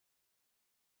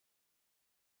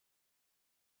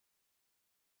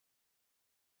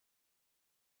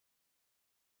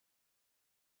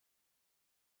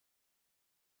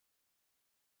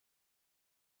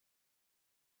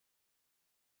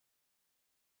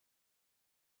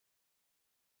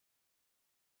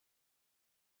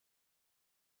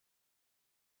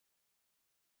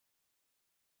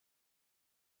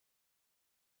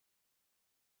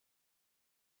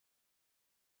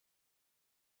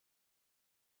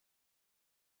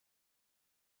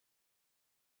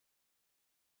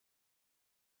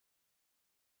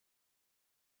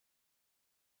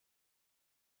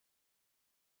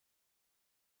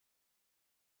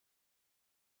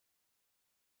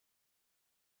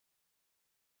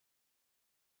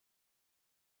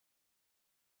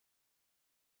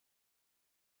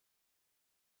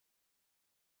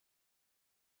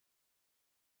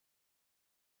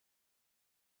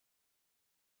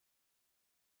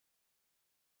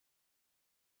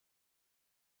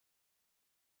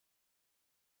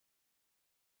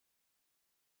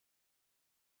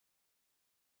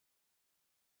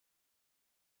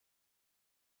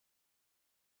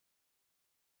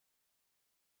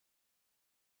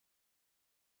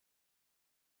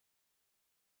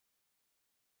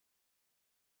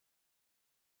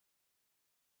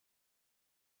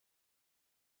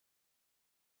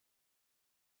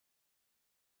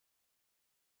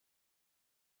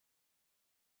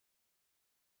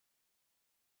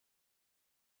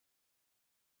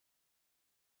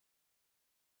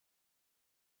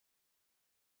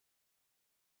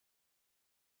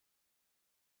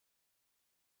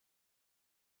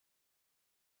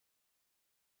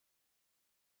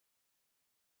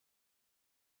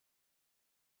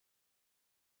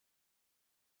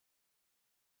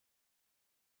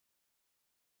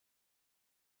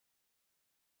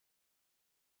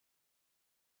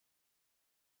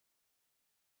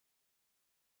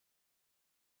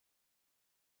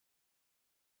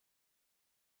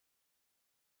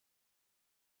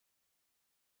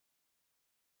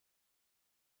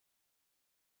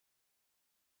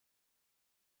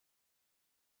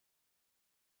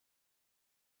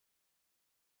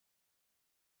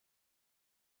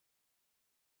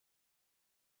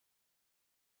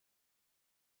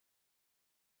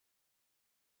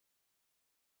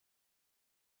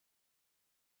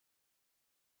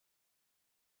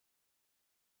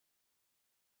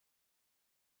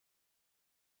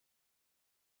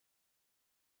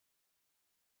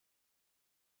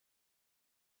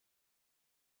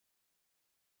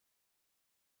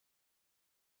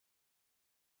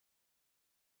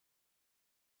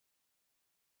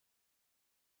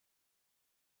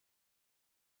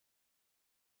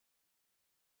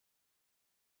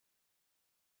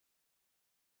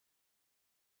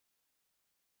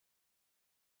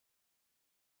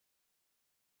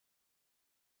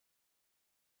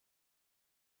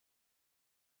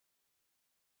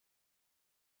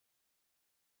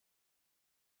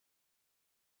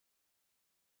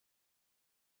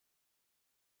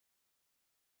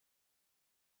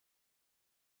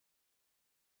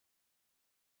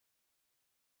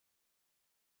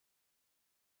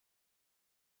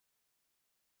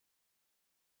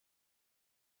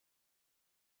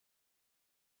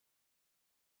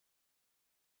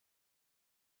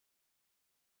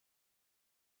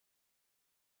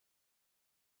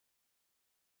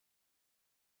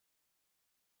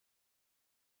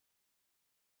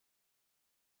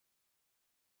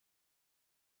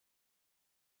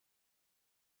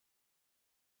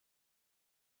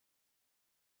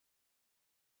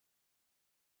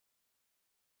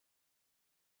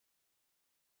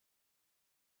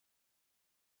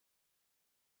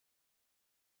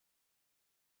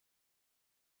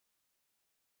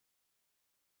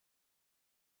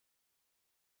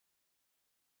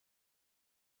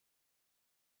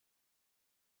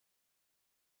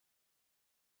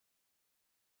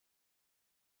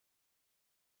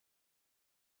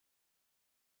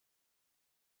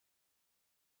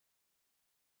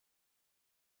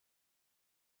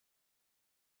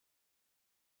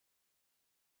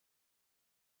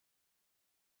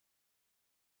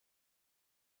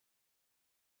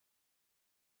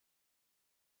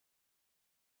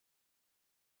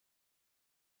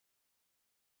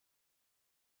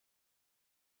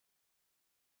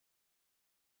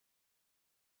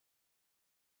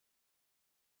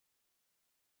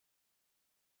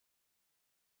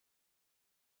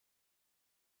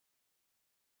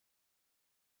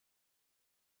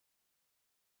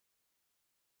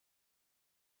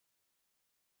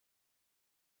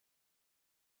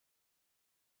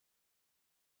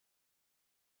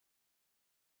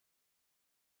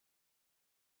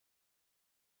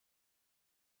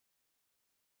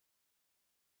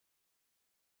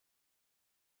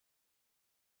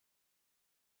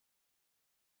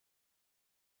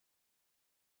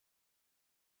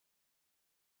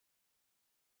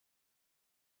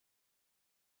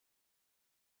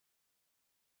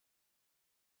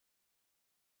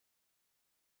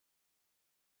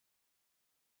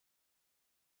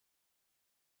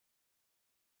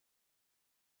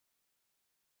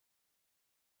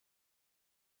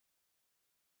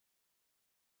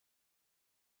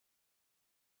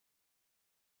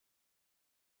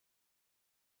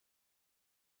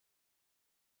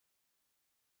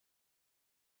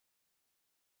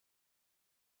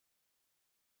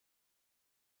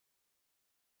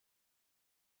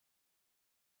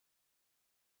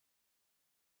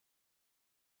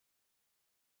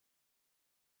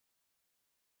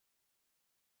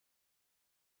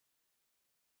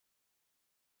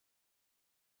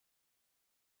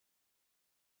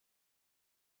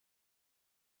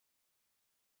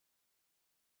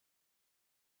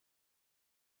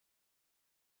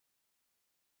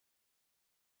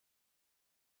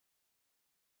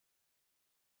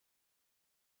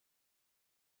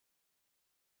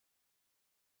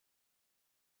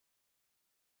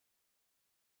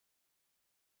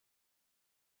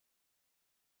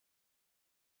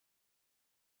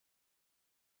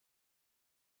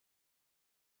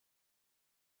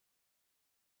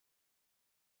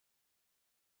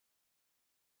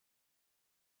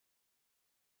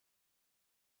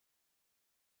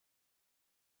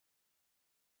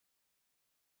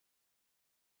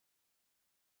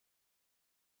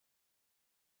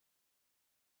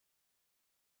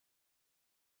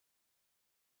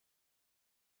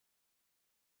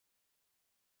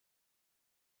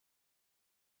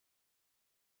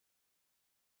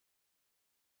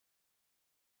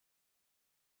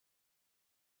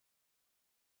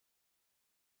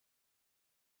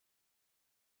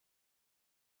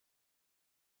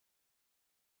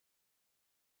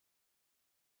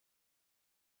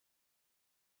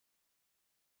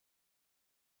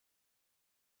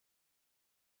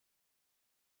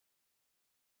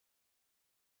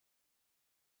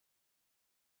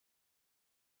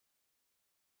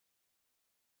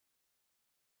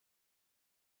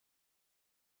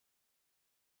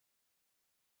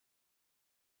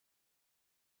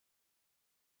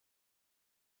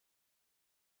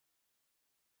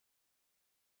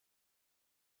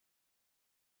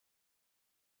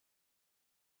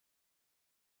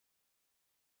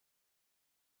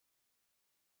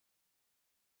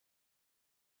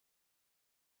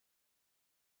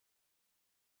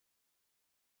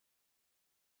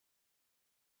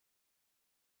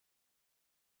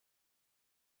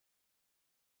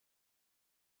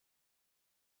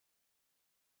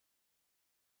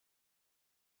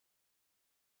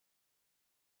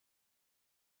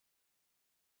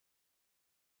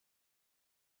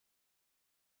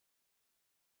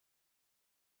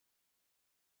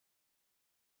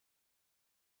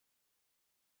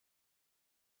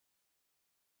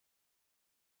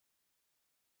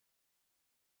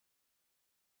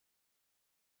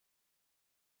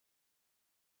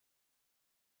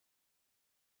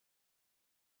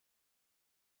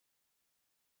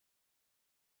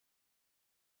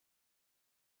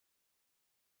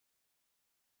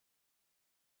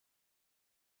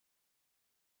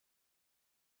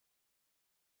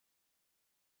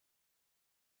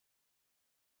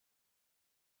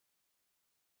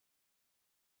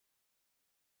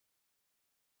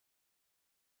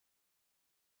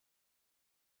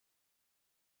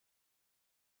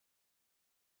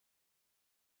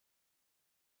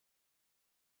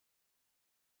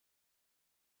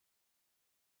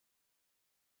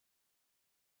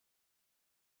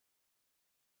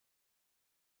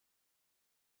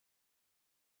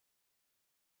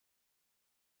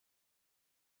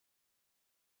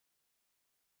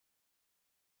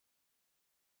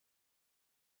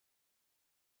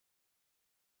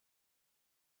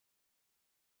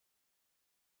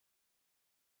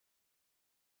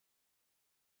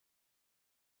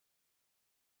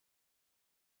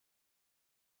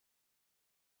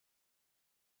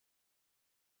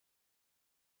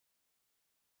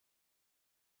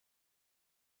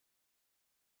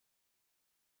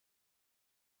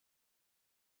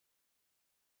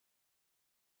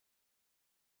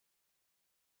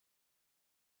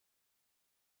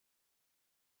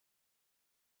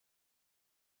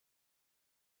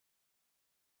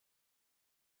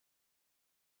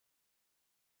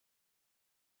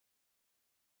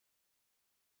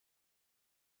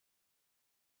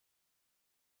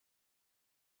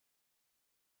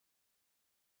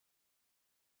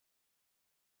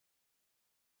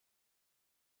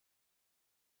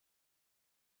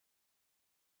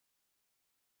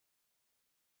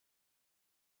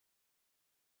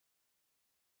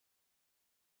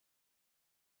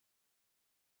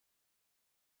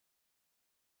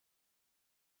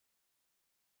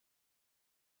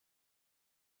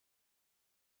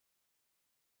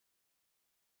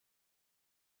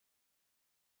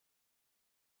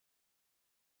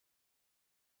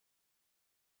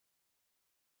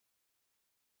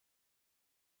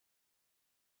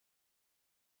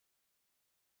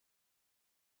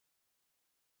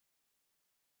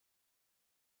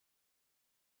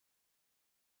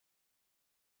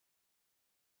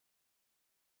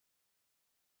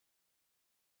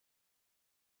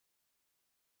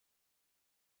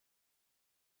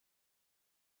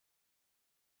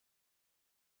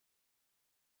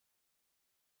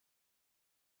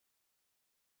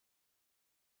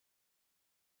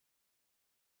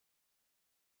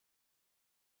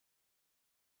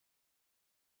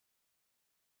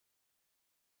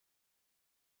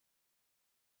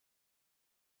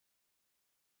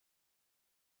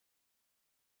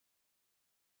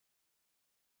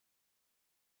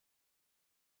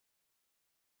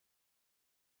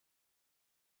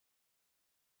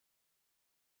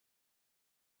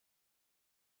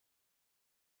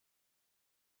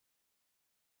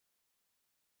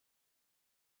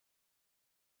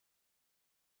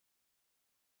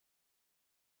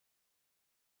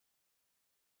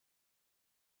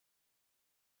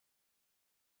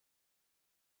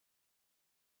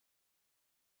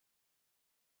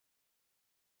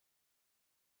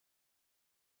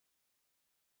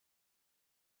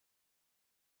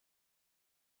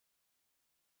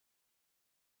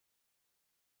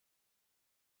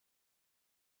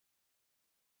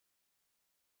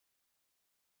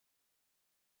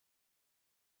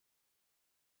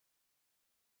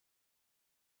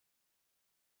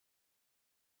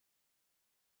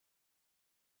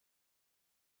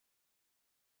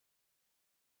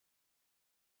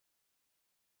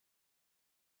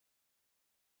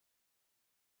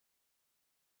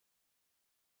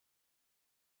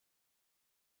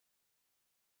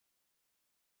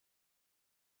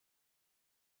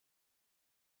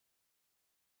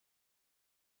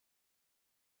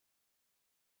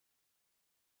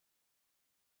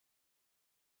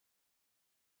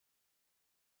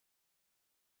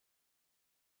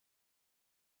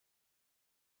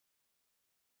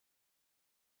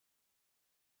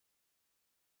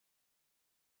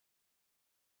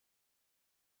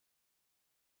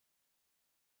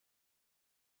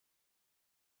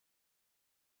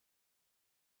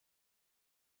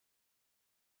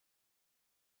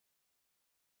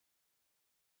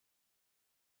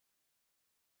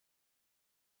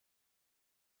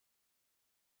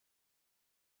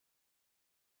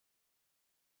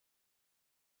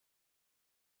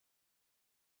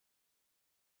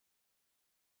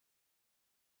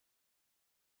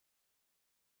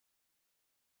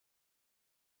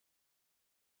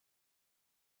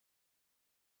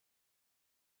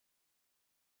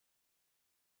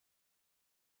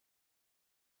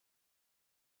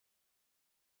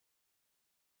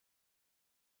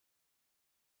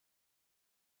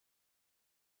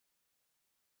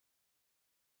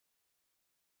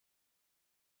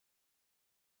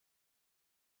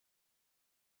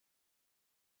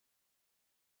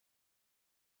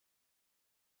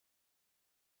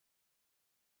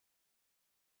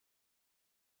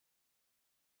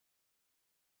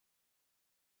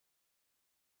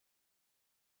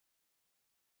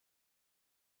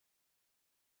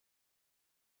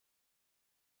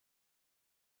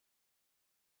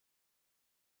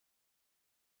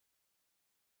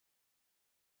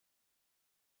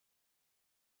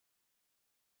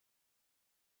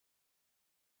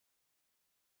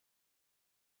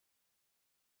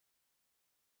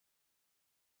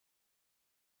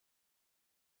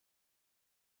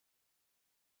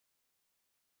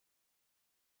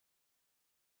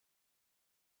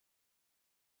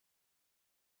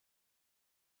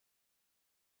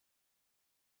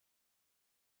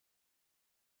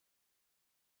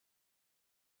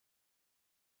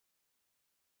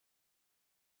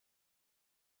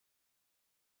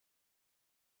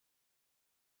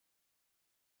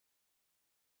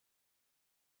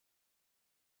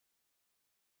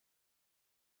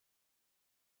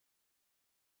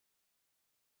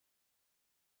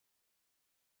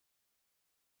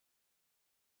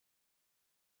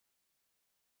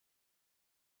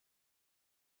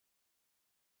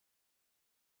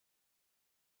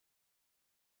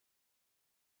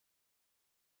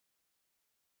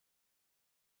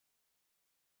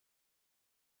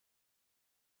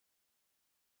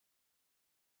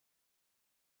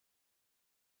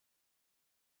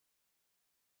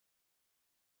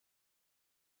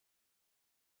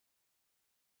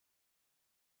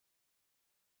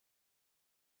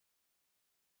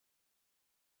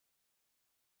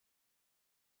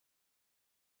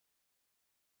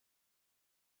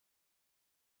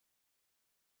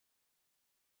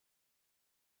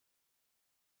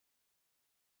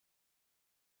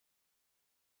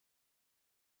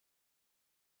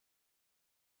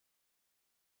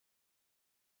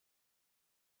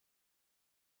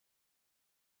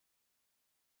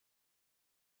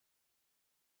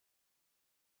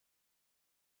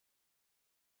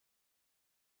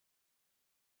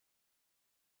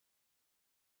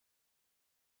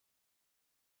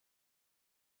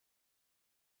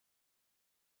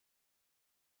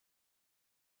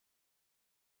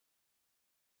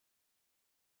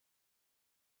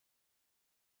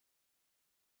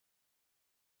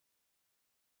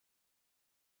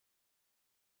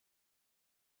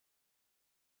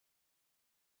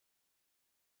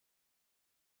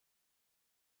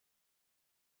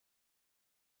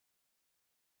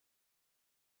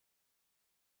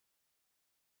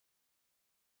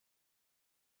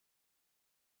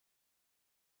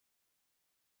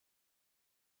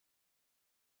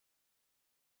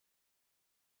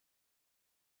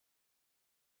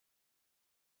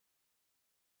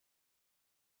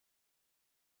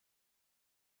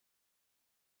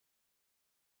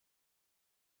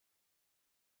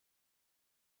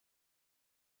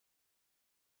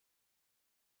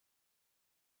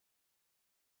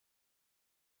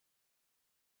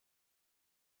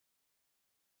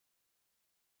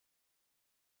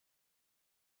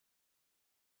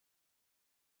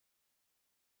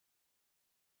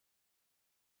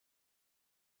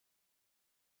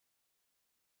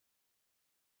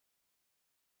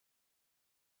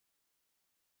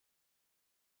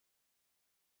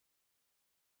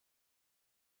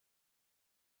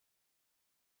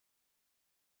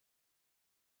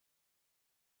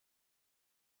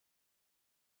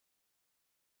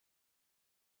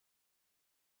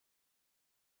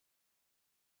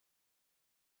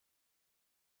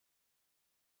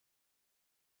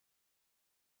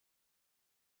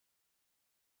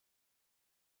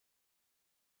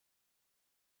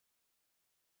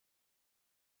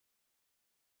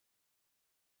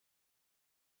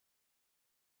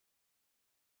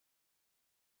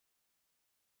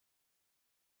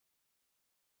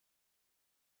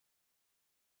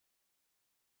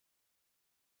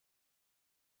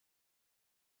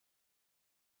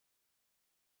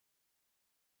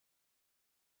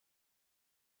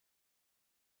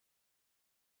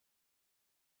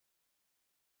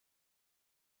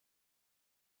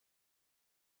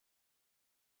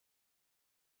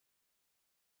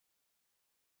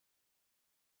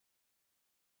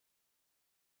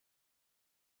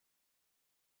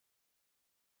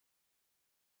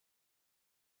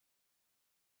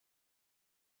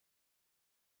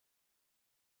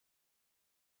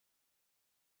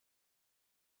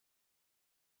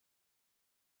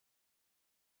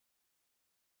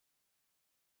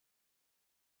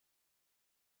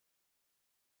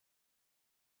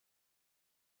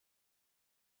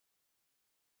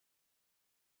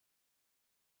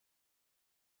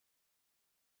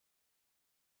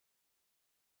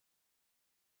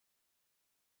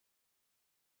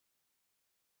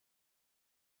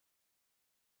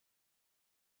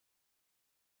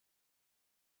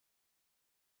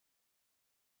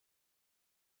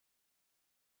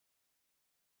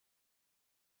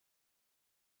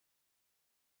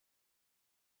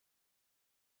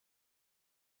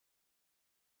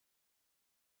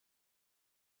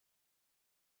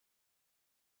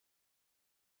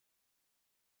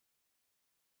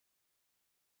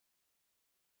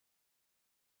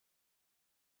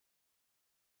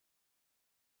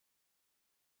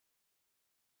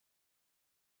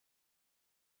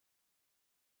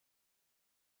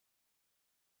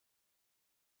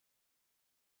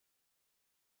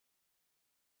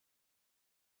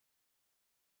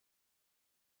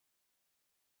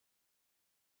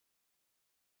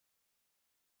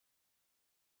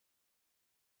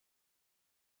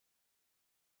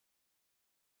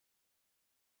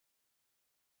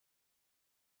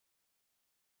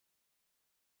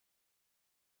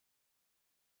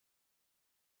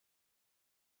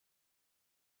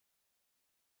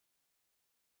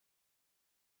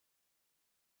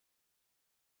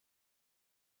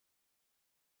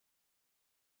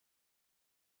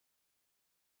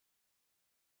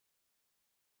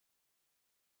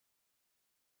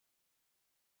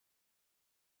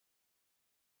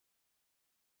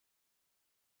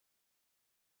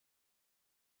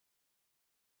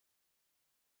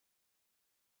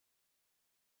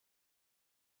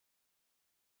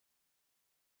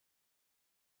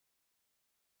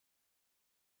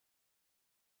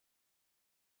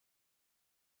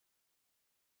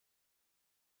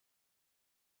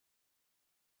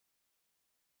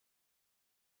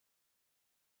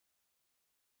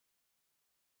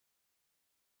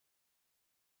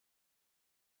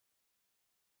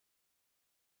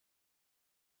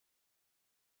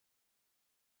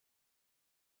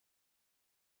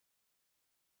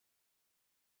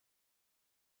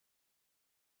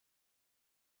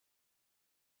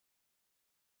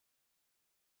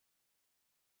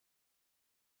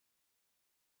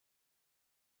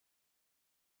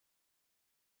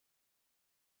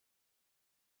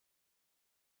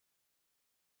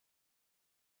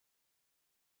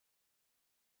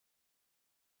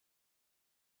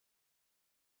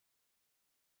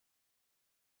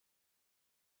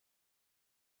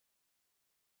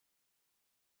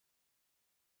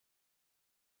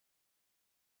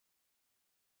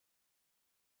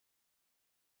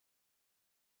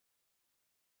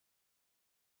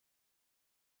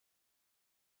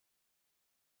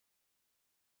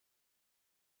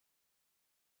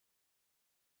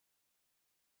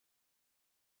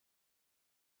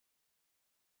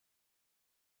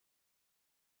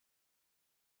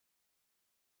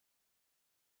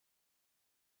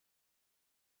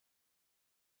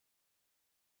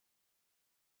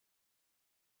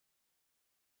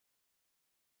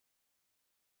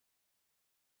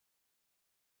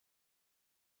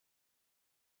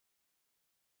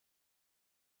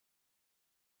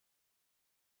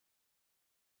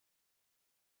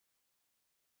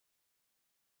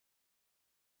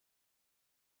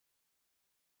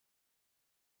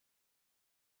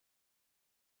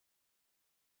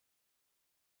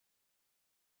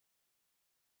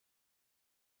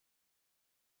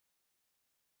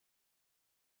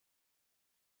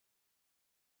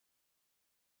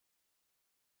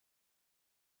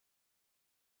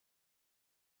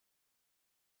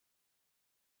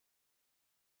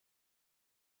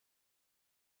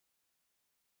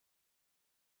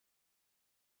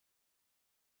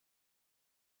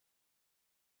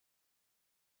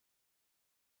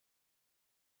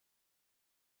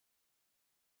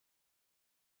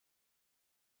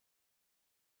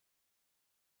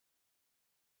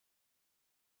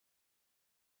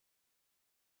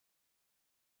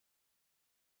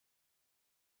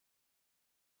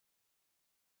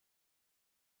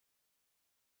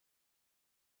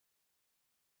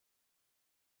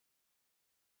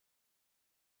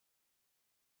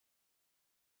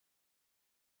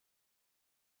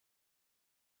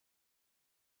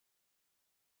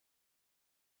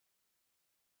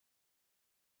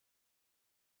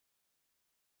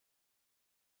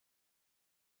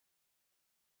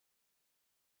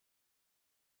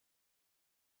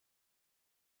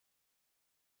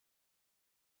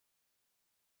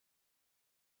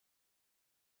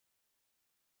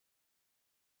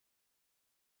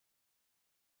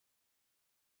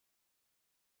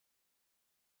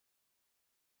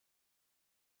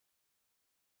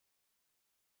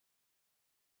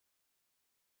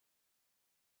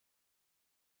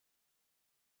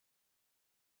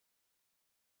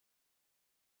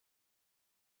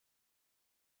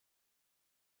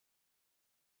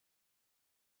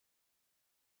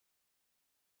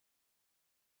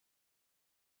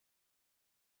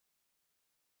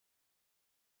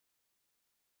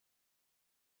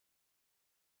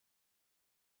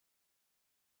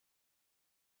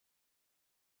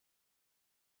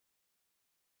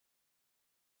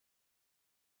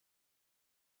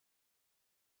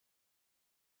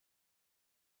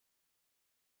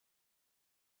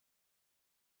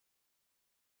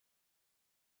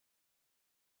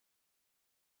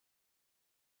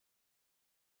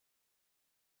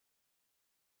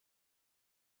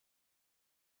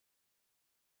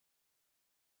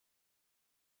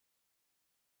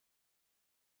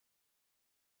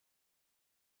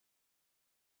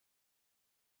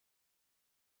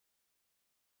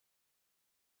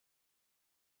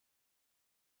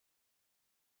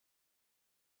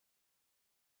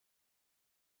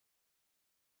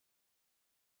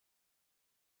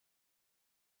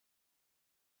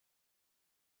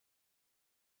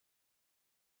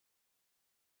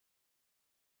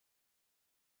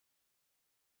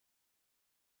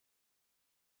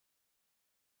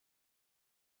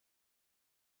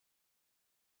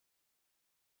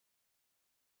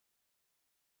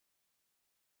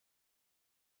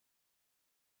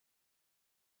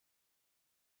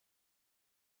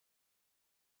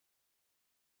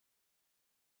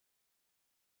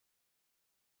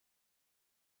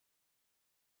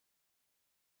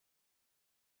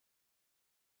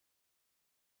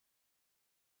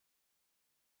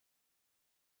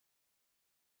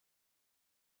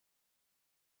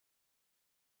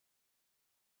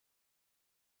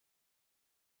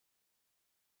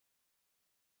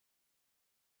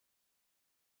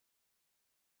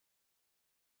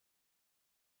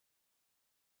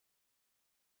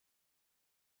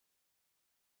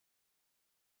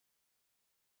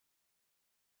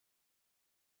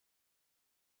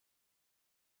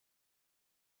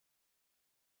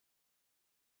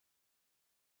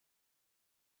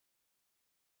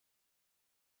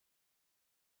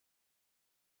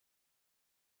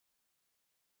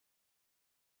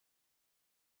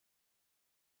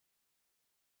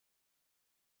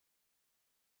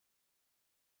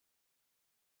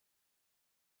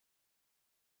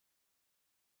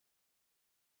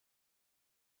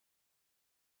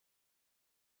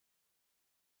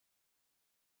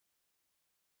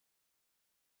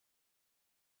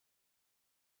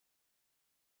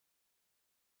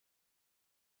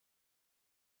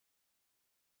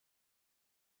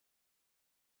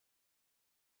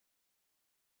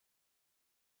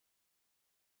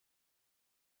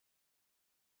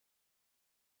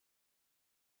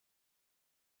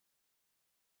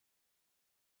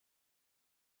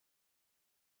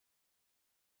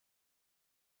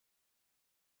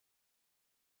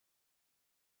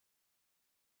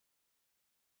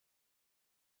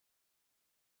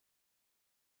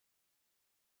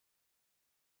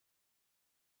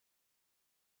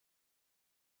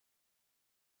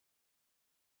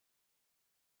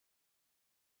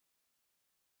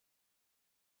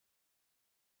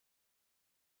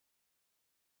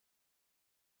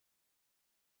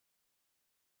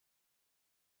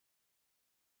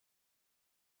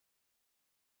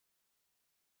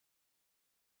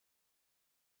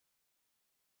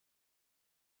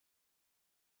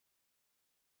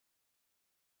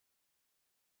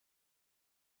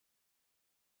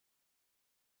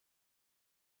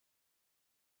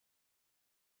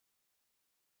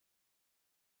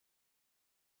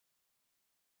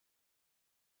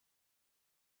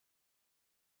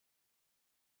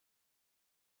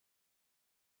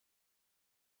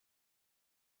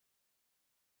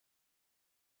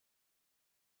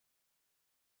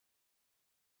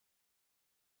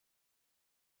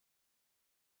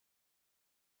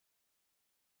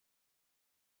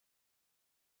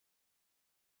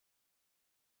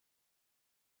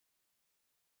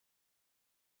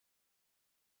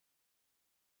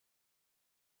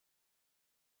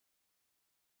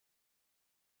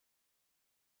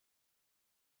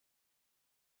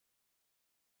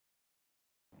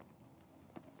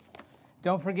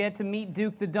Don't forget to meet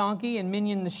Duke the donkey and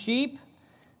Minion the sheep.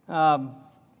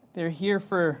 They're here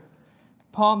for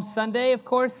Palm Sunday, of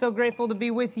course. So grateful to be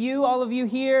with you, all of you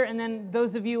here, and then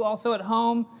those of you also at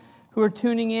home who are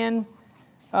tuning in.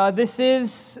 This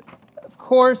is, of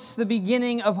course, the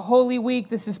beginning of Holy Week.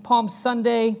 This is Palm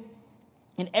Sunday,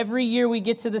 and every year we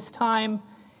get to this time,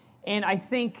 and I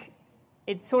think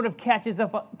it sort of catches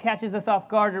us off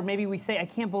guard, or maybe we say, I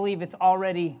can't believe it's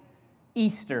already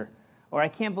Easter, or I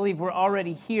can't believe we're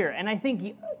already here. And I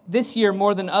think this year,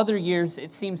 more than other years,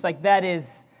 it seems like that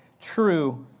is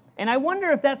true. And I wonder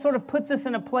if that sort of puts us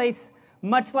in a place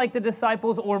much like the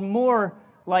disciples, or more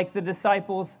like the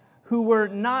disciples, who were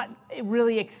not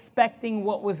really expecting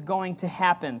what was going to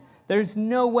happen. There's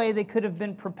no way they could have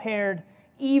been prepared,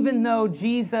 even though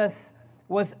Jesus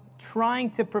was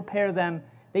trying to prepare them.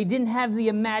 They didn't have the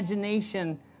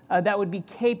imagination that would be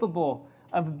capable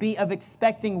of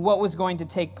expecting what was going to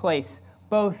take place,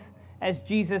 both as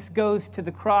Jesus goes to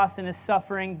the cross and his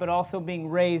suffering, but also being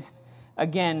raised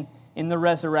again in the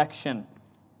resurrection.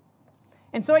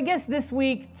 And so I guess this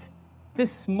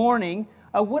morning,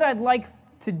 what I'd like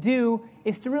to do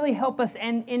is to really help us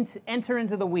enter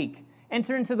into the week.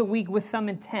 Enter into the week with some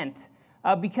intent.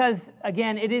 Because,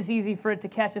 again, it is easy for it to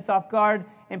catch us off guard,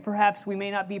 and perhaps we may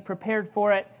not be prepared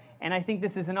for it. And I think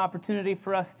this is an opportunity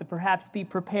for us to perhaps be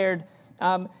prepared.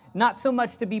 Not so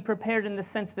much to be prepared in the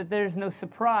sense that there's no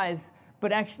surprise,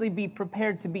 but actually be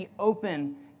prepared to be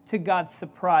open to God's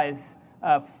surprise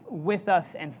with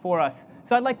us and for us.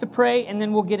 So I'd like to pray, and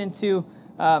then we'll get into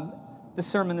the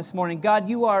sermon this morning. God,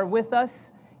 you are with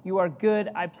us. You are good.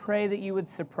 I pray that you would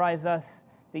surprise us,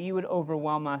 that you would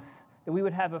overwhelm us, that we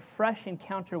would have a fresh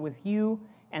encounter with you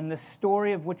and the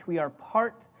story of which we are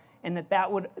part, and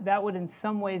that would in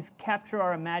some ways capture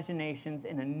our imaginations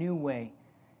in a new way.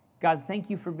 God, thank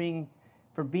you for being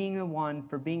the one,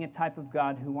 for being a type of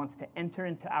God who wants to enter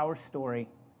into our story,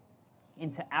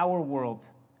 into our world,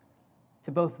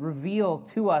 to both reveal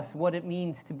to us what it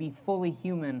means to be fully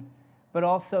human, but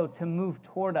also to move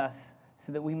toward us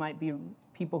so that we might be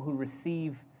people who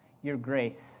receive your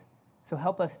grace. So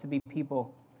help us to be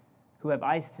people who have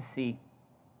eyes to see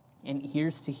and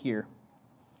ears to hear.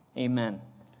 Amen.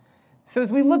 So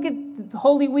as we look at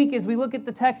Holy Week, as we look at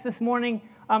the text this morning,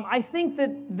 I think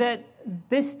that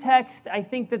this text, I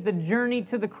think that the journey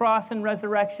to the cross and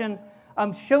resurrection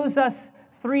shows us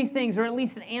three things, or at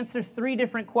least it answers three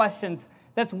different questions.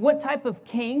 That's what type of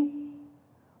king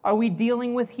are we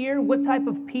dealing with here? What type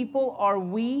of people are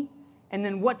we? And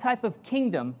then what type of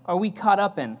kingdom are we caught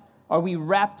up in? Are we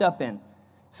wrapped up in?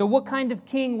 So what kind of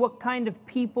king, what kind of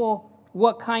people,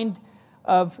 what kind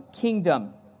of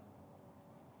kingdom?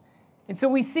 And so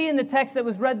we see in the text that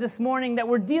was read this morning that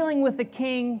we're dealing with a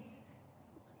king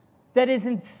that is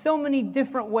in so many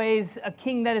different ways a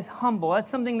king that is humble. That's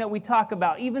something that we talk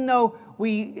about. Even though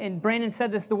and Brandon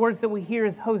said this, the words that we hear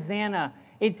is Hosanna.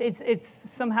 It's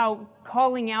somehow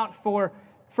calling out for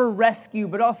rescue,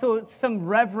 but also some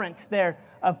reverence there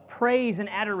of praise and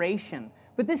adoration.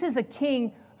 But this is a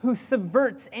king who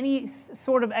subverts any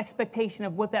sort of expectation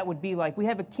of what that would be like. We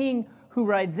have a king who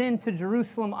rides into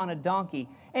Jerusalem on a donkey.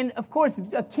 And of course,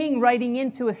 a king riding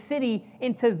into a city,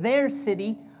 into their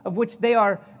city, of which they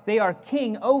are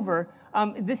king over.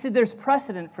 There's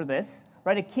precedent for this,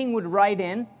 right? A king would ride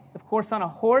in, of course, on a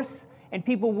horse, and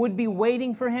people would be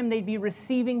waiting for him. They'd be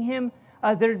receiving him.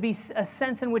 There'd be a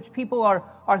sense in which people are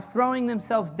throwing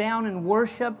themselves down in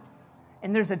worship,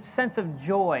 and there's a sense of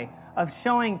joy, of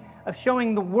showing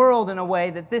the world in a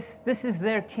way that this is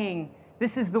their king.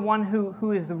 This is the one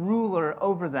who is the ruler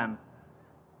over them.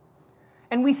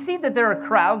 And we see that there are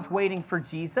crowds waiting for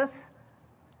Jesus,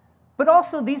 but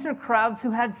also these are crowds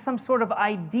who had some sort of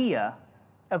idea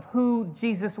of who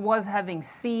Jesus was, having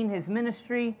seen his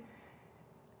ministry.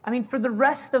 I mean, for the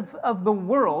rest of the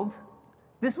world,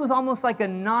 this was almost like a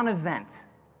non-event.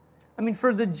 I mean,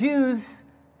 for the Jews,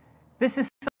 this is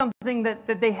something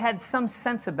that they had some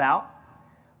sense about.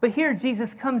 But here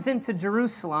Jesus comes into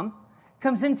Jerusalem,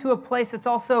 comes into a place that's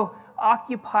also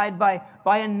occupied by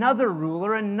another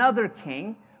ruler, another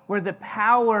king, where the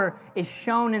power is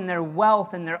shown in their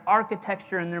wealth and their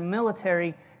architecture and their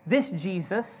military. This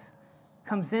Jesus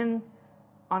comes in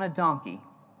on a donkey.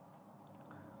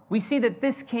 We see that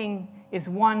this king is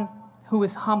one who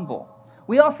is humble.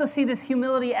 We also see this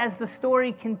humility as the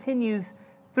story continues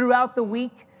throughout the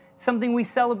week. Something we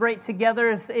celebrate together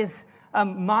is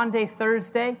Maundy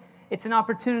Thursday. It's an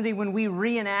opportunity when we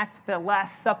reenact the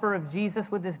Last Supper of Jesus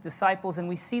with his disciples, and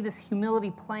we see this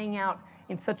humility playing out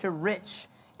in such a rich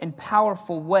and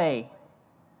powerful way.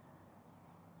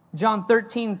 John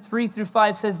 13,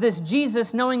 3-5 says this,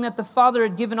 Jesus, knowing that the Father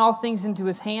had given all things into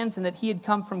his hands and that he had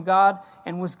come from God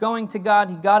and was going to God,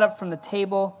 he got up from the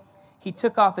table. He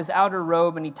took off his outer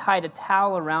robe and he tied a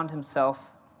towel around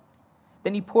himself.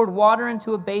 Then he poured water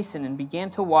into a basin and began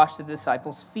to wash the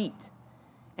disciples' feet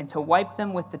and to wipe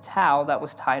them with the towel that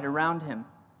was tied around him.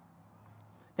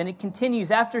 Then it continues,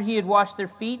 after he had washed their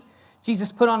feet,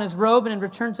 Jesus put on his robe and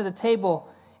returned to the table.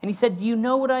 And he said, do you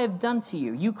know what I have done to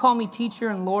you? You call me teacher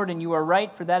and Lord, and you are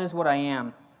right, for that is what I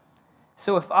am.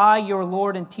 So if I, your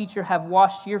Lord and teacher, have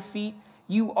washed your feet,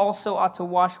 you also ought to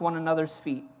wash one another's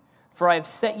feet. For I have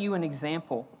set you an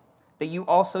example, that you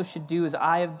also should do as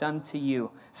I have done to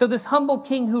you. So this humble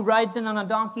king who rides in on a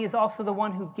donkey is also the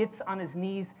one who gets on his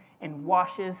knees and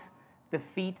washes the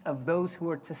feet of those who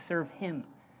are to serve him.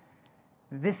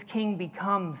 This king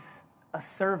becomes a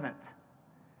servant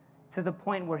to the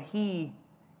point where he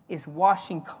is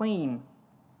washing clean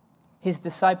his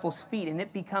disciples' feet. And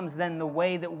it becomes then the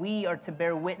way that we are to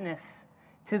bear witness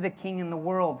to the King in the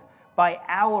world by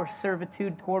our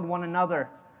servitude toward one another,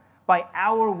 by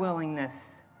our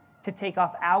willingness to take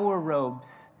off our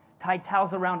robes, tie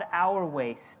towels around our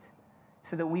waist,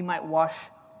 so that we might wash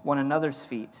one another's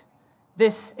feet.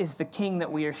 This is the King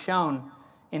that we are shown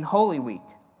in Holy Week.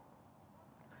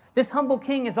 This humble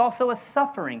king is also a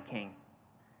suffering king.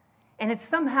 And it's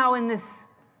somehow in this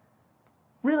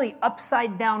really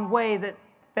upside down way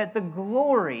that the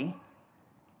glory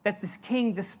that this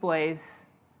king displays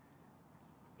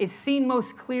is seen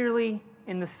most clearly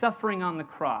in the suffering on the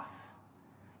cross.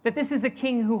 That this is a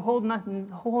king who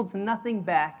holds nothing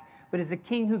back, but is a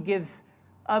king who gives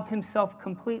of himself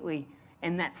completely,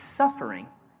 and that suffering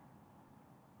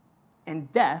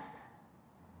and death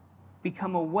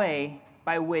become a way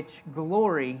by which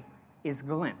glory is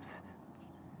glimpsed.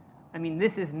 I mean,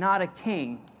 this is not a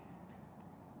king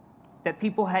that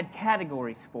people had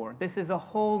categories for. This is a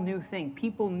whole new thing.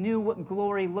 People knew what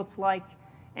glory looked like,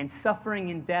 and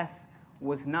suffering and death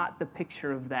was not the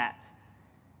picture of that.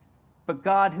 But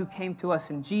God, who came to us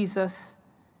in Jesus,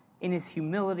 in his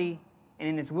humility and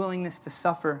in his willingness to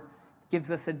suffer,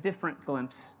 gives us a different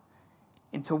glimpse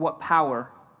into what power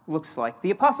looks like.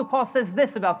 The Apostle Paul says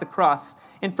this about the cross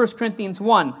in 1 Corinthians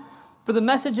 1, for the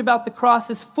message about the cross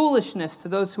is foolishness to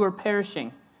those who are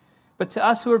perishing, but to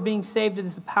us who are being saved, it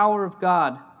is the power of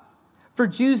God. For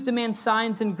Jews demand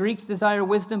signs and Greeks desire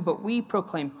wisdom, but we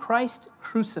proclaim Christ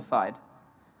crucified,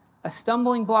 a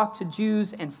stumbling block to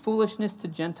Jews and foolishness to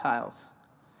Gentiles.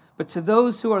 But to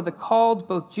those who are the called,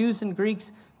 both Jews and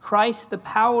Greeks, Christ, the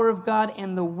power of God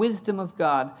and the wisdom of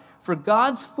God. For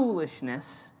God's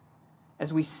foolishness,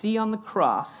 as we see on the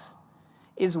cross,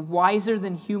 is wiser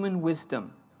than human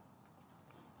wisdom,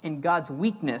 and God's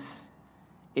weakness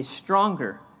is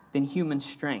stronger than human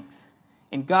strength.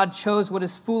 And God chose what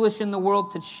is foolish in the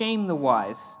world to shame the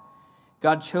wise.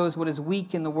 God chose what is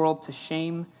weak in the world to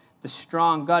shame the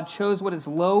strong. God chose what is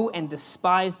low and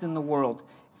despised in the world,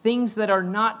 things that are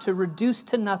not, to reduce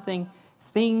to nothing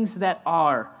things that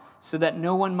are, so that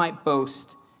no one might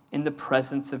boast in the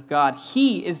presence of God.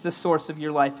 He is the source of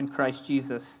your life in Christ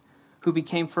Jesus, who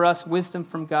became for us wisdom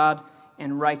from God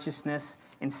and righteousness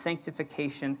and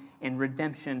sanctification and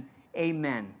redemption.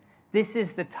 Amen. This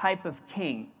is the type of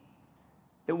king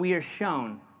that we are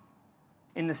shown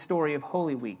in the story of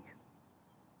Holy Week.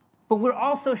 But we're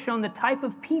also shown the type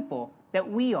of people that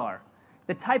we are,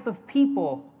 the type of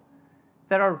people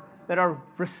that are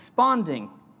responding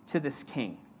to this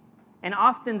king. And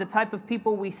often the type of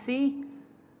people we see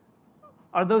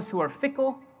are those who are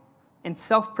fickle and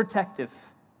self-protective.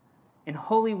 And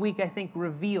Holy Week, I think,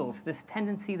 reveals this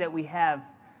tendency that we have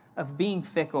of being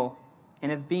fickle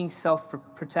and of being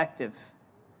self-protective.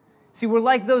 See, we're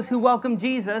like those who welcome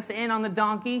Jesus in on the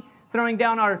donkey, throwing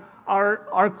down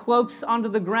our cloaks onto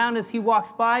the ground as he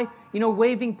walks by,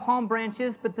 waving palm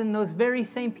branches, but then those very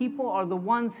same people are the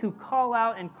ones who call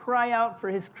out and cry out for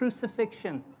his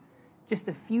crucifixion just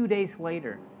a few days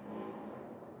later.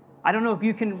 I don't know if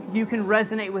you can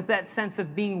resonate with that sense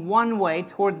of being one way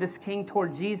toward this king,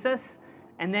 toward Jesus,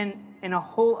 and then in a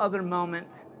whole other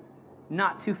moment,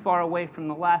 not too far away from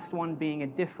the last one, being a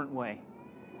different way.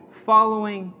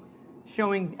 Following,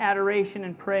 showing adoration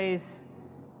and praise,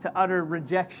 to utter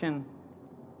rejection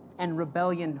and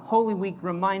rebellion. Holy Week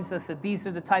reminds us that these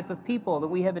are the type of people that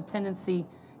we have a tendency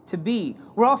to be.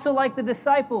 We're also like the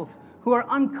disciples who are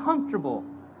uncomfortable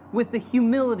with the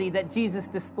humility that Jesus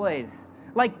displays.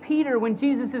 Like Peter, when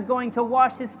Jesus is going to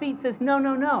wash his feet, says,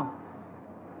 no.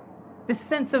 This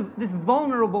sense of this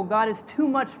vulnerable God is too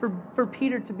much for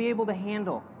Peter to be able to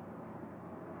handle.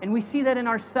 And we see that in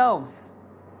ourselves.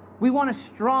 We want a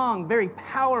strong, very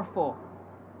powerful,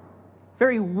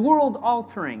 very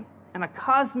world-altering, and a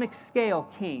cosmic scale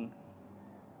king.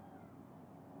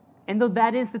 And though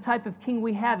that is the type of king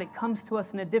we have, it comes to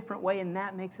us in a different way, and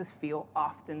that makes us feel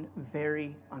often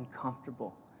very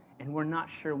uncomfortable. And we're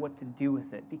not sure what to do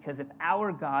with it. Because if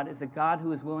our God is a God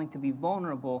who is willing to be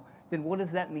vulnerable, then what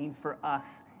does that mean for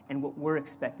us and what we're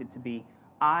expected to be?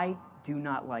 I do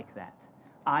not like that.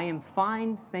 I am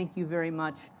fine, thank you very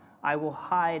much. I will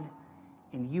hide,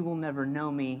 and you will never know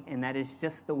me, and that is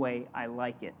just the way I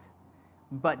like it.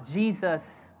 But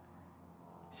Jesus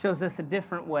shows us a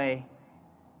different way,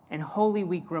 and Holy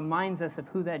Week reminds us of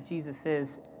who that Jesus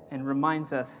is and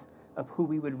reminds us of who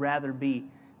we would rather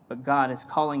be. But God is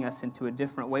calling us into a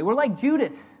different way. We're like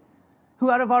Judas,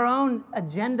 who out of our own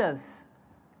agendas,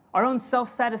 our own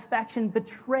self-satisfaction,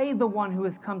 betray the one who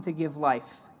has come to give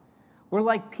life. We're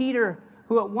like Peter,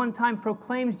 who at one time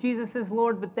proclaims Jesus as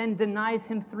Lord, but then denies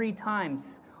him 3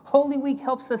 times. Holy Week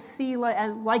helps us see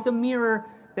like a mirror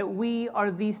that we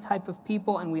are these type of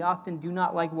people, and we often do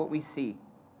not like what we see.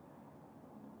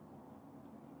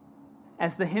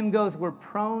 As the hymn goes, we're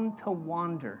prone to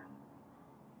wander.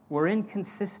 We're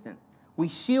inconsistent. We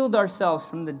shield ourselves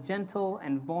from the gentle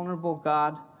and vulnerable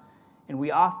God, and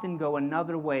we often go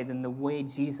another way than the way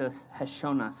Jesus has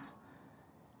shown us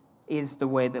is the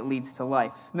way that leads to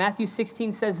life. Matthew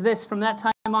 16 says this, "From that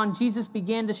time on, Jesus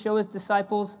began to show his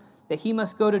disciples that he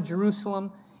must go to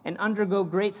Jerusalem and undergo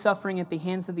great suffering at the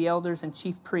hands of the elders and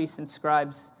chief priests and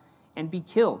scribes and be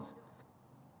killed,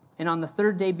 and on the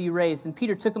 3rd day be raised. And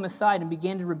Peter took him aside and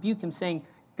began to rebuke him, saying,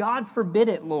 'God forbid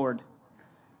it, Lord.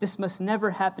 This must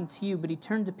never happen to you.' But he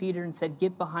turned to Peter and said,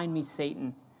 'Get behind me,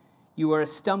 Satan. You are a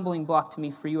stumbling block to me,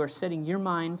 for you are setting your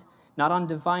mind not on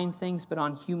divine things, but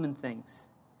on human things.'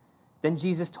 Then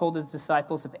Jesus told his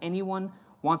disciples, 'If anyone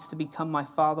wants to become my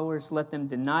followers, let them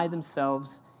deny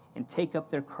themselves and take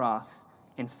up their cross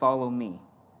and follow me.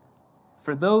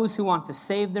 For those who want to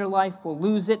save their life will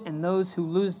lose it, and those who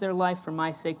lose their life for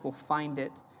my sake will find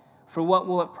it. For what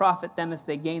will it profit them if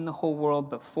they gain the whole world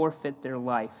but forfeit their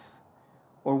life?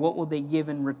 Or what will they give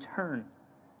in return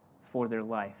for their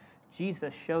life?'"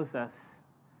 Jesus shows us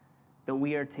that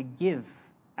we are to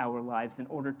give our lives in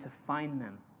order to find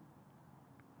them.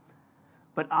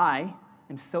 But I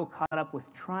am so caught up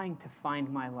with trying to find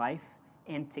my life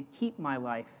and to keep my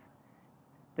life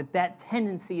that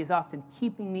tendency is often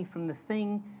keeping me from the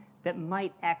thing that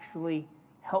might actually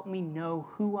help me know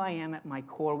who I am at my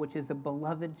core, which is a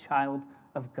beloved child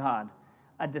of God,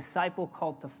 a disciple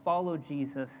called to follow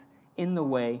Jesus in the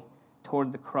way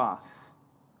toward the cross.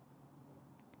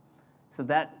 So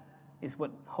that is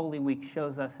what Holy Week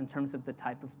shows us in terms of the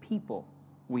type of people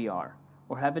we are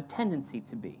or have a tendency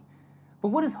to be. But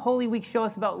what does Holy Week show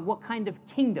us about what kind of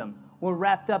kingdom we're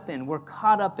wrapped up in, we're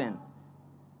caught up in?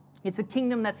 It's a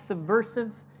kingdom that's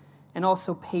subversive and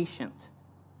also patient.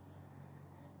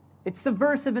 It's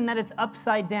subversive in that it's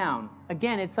upside down.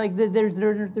 Again, it's like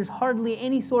there's hardly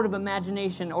any sort of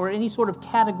imagination or any sort of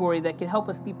category that can help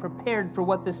us be prepared for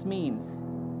what this means.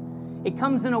 It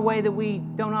comes in a way that we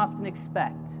don't often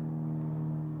expect.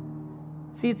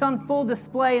 See, it's on full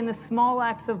display in the small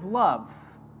acts of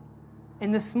love,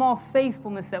 in the small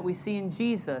faithfulness that we see in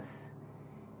Jesus,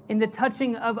 in the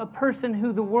touching of a person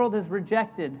who the world has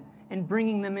rejected and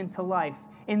bringing them into life,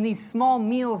 in these small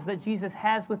meals that Jesus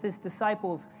has with his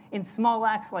disciples, in small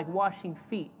acts like washing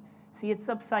feet. See, it's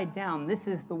upside down. This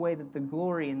is the way that the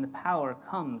glory and the power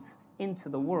comes into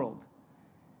the world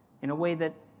in a way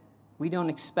that we don't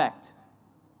expect,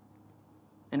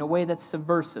 in a way that's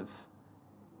subversive.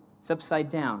 It's upside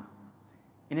down.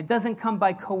 And it doesn't come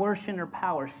by coercion or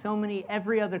power.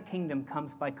 Every other kingdom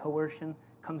comes by coercion,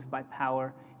 comes by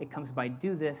power. It comes by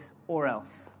do this or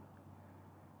else.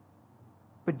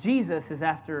 But Jesus is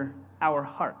after our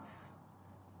hearts,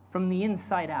 from the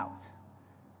inside out.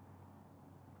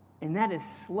 And that is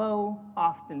slow,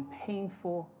 often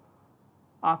painful,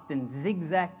 often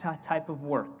zigzag type of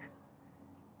work.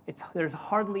 There's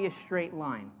hardly a straight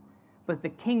line. But the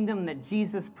kingdom that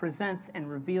Jesus presents and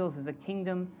reveals is a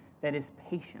kingdom that is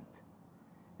patient,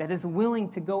 that is willing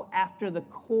to go after the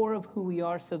core of who we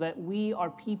are so that we are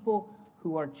people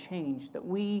who are changed, that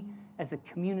we as a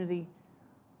community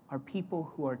are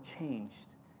people who are changed.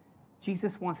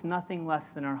 Jesus wants nothing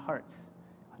less than our hearts.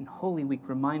 And Holy Week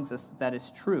reminds us that that is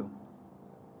true.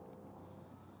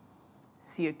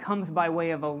 See, it comes by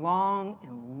way of a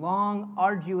long,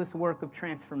 arduous work of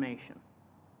transformation.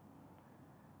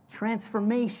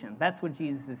 Transformation, that's what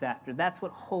Jesus is after. That's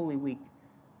what Holy Week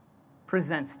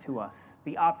presents to us,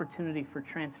 the opportunity for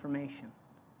transformation.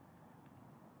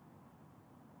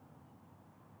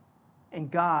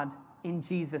 And God, in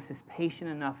Jesus, is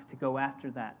patient enough to go after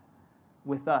that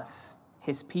with us,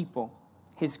 his people.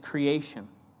 his creation.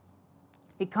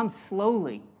 It comes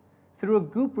slowly through a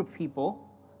group of people,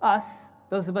 us,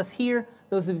 those of us here,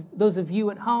 those of you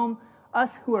at home,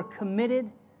 us who are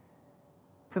committed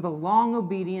to the long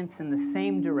obedience in the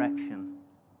same direction.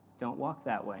 Don't walk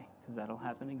that way, because that'll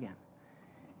happen again.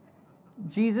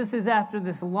 Jesus is after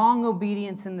this long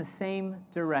obedience in the same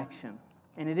direction.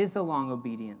 And it is a long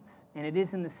obedience, and it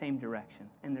is in the same direction.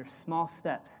 And there's small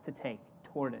steps to take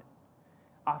toward it.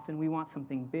 Often we want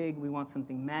something big, we want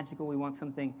something magical, we want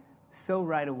something so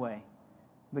right away.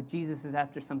 But Jesus is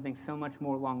after something so much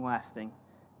more long-lasting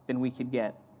than we could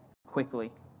get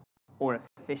quickly or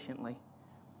efficiently.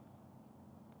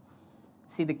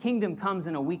 See, the kingdom comes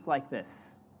in a week like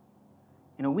this,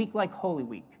 in a week like Holy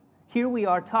Week. Here we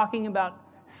are talking about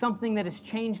something that has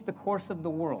changed the course of the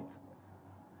world.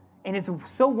 And it's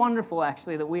so wonderful,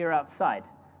 actually, that we are outside.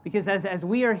 Because as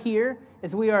we are here,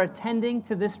 as we are attending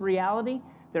to this reality,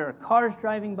 there are cars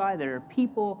driving by, there are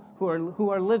people who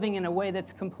are living in a way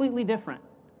that's completely different.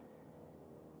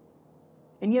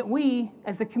 And yet we,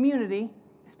 as a community,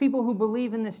 as people who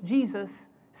believe in this Jesus,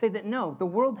 say that no, the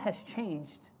world has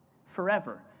changed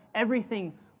forever.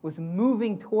 Everything was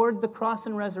moving toward the cross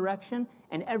and resurrection,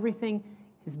 and everything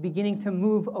is beginning to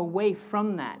move away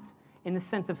from that, in the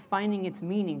sense of finding its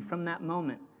meaning from that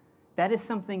moment. That is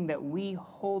something that we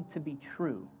hold to be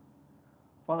true,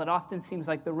 while it often seems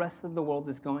like the rest of the world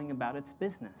is going about its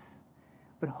business.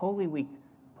 But Holy Week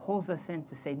pulls us in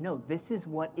to say, no, this is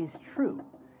what is true.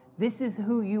 This is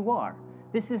who you are.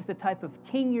 This is the type of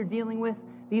king you're dealing with.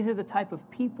 These are the type of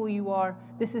people you are.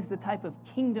 This is the type of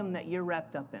kingdom that you're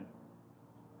wrapped up in.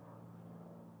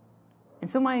 And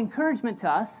so my encouragement to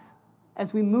us,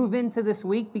 as we move into this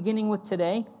week, beginning with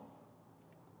today,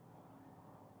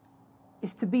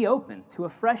 is to be open to a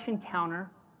fresh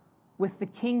encounter with the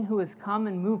King who has come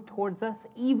and moved towards us,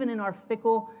 even in our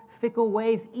fickle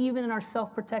ways, even in our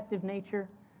self-protective nature,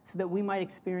 so that we might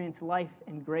experience life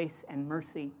and grace and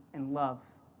mercy and love.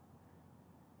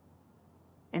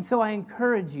 And so I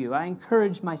encourage you, I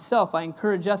encourage myself, I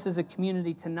encourage us as a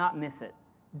community to not miss it.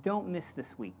 Don't miss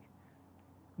this week.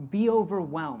 Be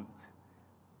overwhelmed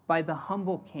by the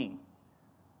humble King,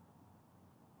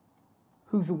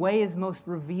 whose way is most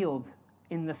revealed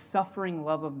in the suffering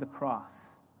love of the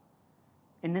cross,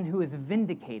 and then who is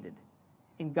vindicated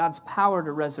in God's power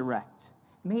to resurrect.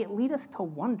 May it lead us to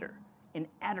wonder and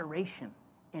adoration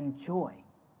and joy.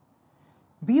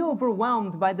 Be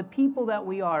overwhelmed by the people that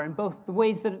we are in both the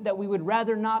ways that we would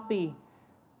rather not be,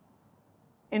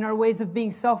 in our ways of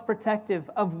being self-protective,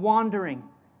 of wandering.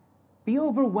 Be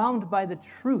overwhelmed by the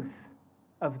truth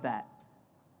of that,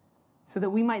 so that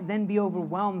we might then be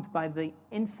overwhelmed by the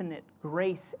infinite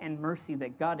grace and mercy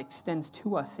that God extends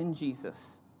to us in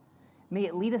Jesus. May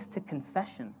it lead us to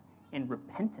confession and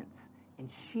repentance and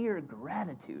sheer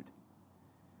gratitude.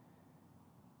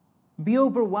 Be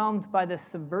overwhelmed by the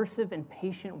subversive and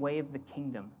patient way of the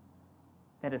kingdom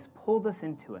that has pulled us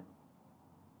into it.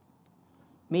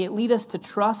 May it lead us to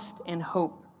trust and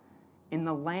hope in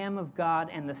the Lamb of God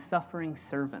and the suffering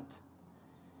servant.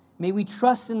 May we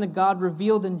trust in the God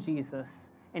revealed in Jesus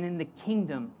and in the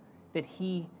kingdom that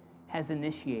he has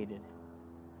initiated.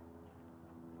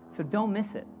 So don't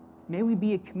miss it. May we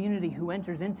be a community who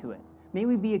enters into it. May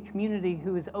we be a community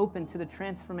who is open to the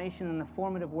transformation and the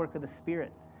formative work of the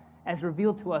Spirit as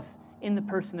revealed to us in the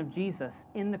person of Jesus,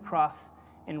 in the cross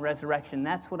and resurrection.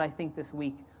 That's what I think this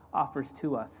week offers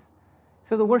to us.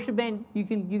 So the worship band, you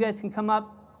guys can come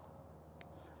up.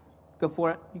 Go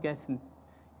for it. You guys can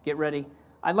get ready.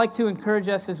 I'd like to encourage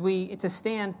us to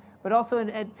stand, but also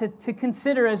to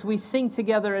consider as we sing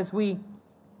together, as we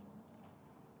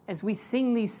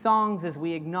sing these songs, as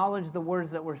we acknowledge the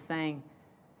words that we're saying,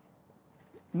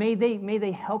 may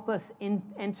they help us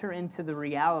enter into the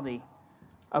reality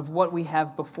of what we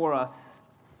have before us.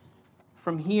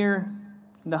 From here,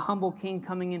 the humble King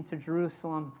coming into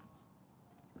Jerusalem,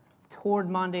 toward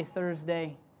Maundy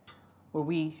Thursday, where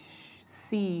we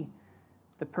see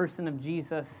the person of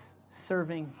Jesus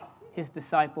serving his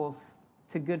disciples,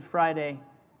 to Good Friday,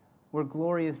 where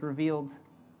glory is revealed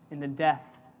in the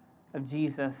death of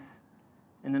Jesus,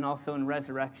 and then also in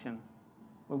resurrection,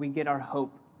 where we get our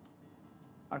hope,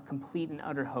 our complete and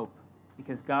utter hope,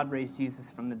 because God raised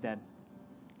Jesus from the dead.